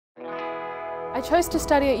I chose to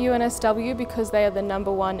study at UNSW because they are the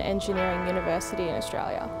 #1 engineering university in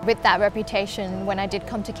Australia. With that reputation, when I did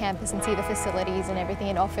come to campus and see the facilities and everything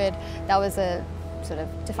it offered, that was a sort of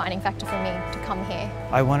defining factor for me to come here.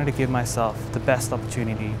 I wanted to give myself the best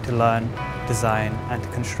opportunity to learn, design and to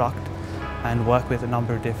construct and work with a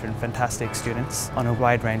number of different fantastic students on a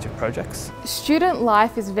wide range of projects. Student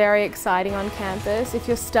life is very exciting on campus. If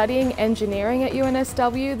you're studying engineering at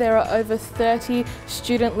UNSW, there are over 30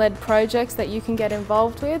 student-led projects that you can get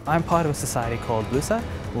involved with. I'm part of a society called BlueSat.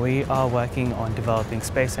 We are working on developing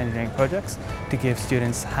space engineering projects to give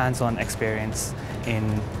students hands-on experience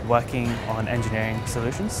in working on engineering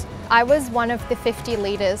solutions. I was one of the 50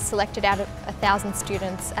 leaders selected out of 1,000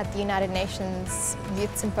 students at the United Nations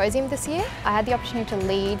Youth Symposium this year. I had the opportunity to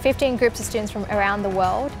lead 15 groups of students from around the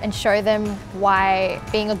world and show them why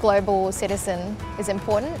being a global citizen is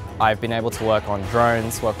important. I've been able to work on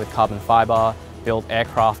drones, work with carbon fibre, build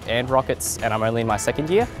aircraft and rockets, and I'm only in my second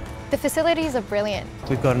year. The facilities are brilliant.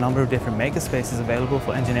 We've got a number of different maker spaces available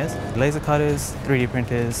for engineers. Laser cutters, 3D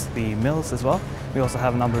printers, the mills as well. We also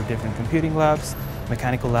have a number of different computing labs,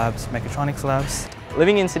 mechanical labs, mechatronics labs.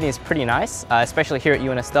 Living in Sydney is pretty nice, especially here at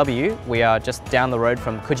UNSW. We are just down the road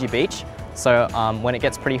from Coogee Beach, so when it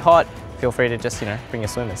gets pretty hot, feel free to just, bring your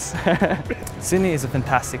swimmers. Sydney is a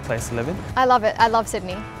fantastic place to live in. I love it. I love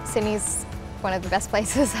Sydney. Sydney's one of the best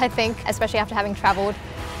places, I think, especially after having travelled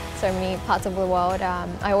so many parts of the world.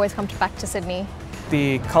 I always come back to Sydney.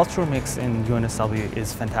 The cultural mix in UNSW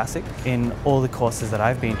is fantastic. In all the courses that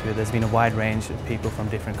I've been to, there's been a wide range of people from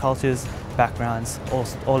different cultures, backgrounds,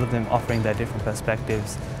 all of them offering their different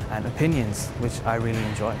perspectives and opinions, which I really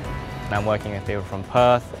enjoy. And I'm working with people from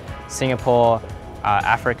Perth, Singapore,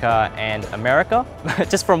 Africa and America.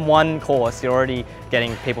 Just from one course, you're already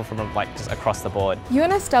getting people from just across the board.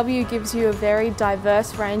 UNSW gives you a very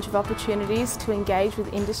diverse range of opportunities to engage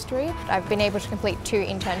with industry. I've been able to complete 2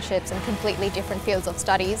 internships in completely different fields of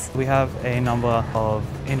studies. We have a number of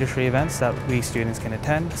industry events that we students can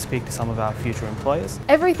attend, speak to some of our future employers.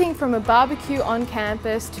 Everything from a barbecue on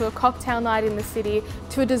campus to a cocktail night in the city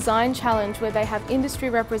to a design challenge where they have industry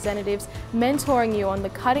representatives mentoring you on the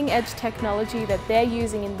cutting edge technology that they're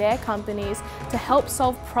using in their companies to help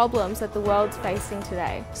solve problems that the world's facing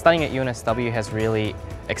today. Studying at UNSW has really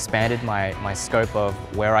expanded my scope of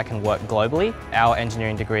where I can work globally. Our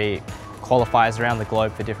engineering degree qualifies around the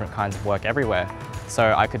globe for different kinds of work everywhere.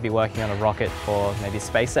 So I could be working on a rocket for maybe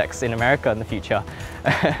SpaceX in America in the future.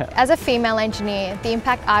 As a female engineer, the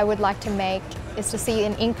impact I would like to make is to see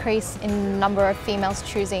an increase in the number of females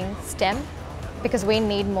choosing STEM, because we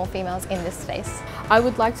need more females in this space. I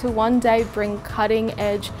would like to one day bring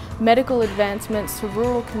cutting-edge medical advancements to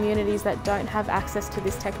rural communities that don't have access to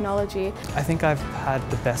this technology. I think I've had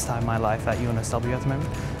the best time of my life at UNSW at the moment.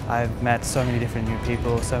 I've met so many different new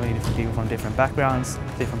people, so many different people from different backgrounds,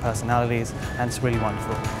 different personalities, and it's really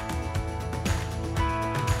wonderful.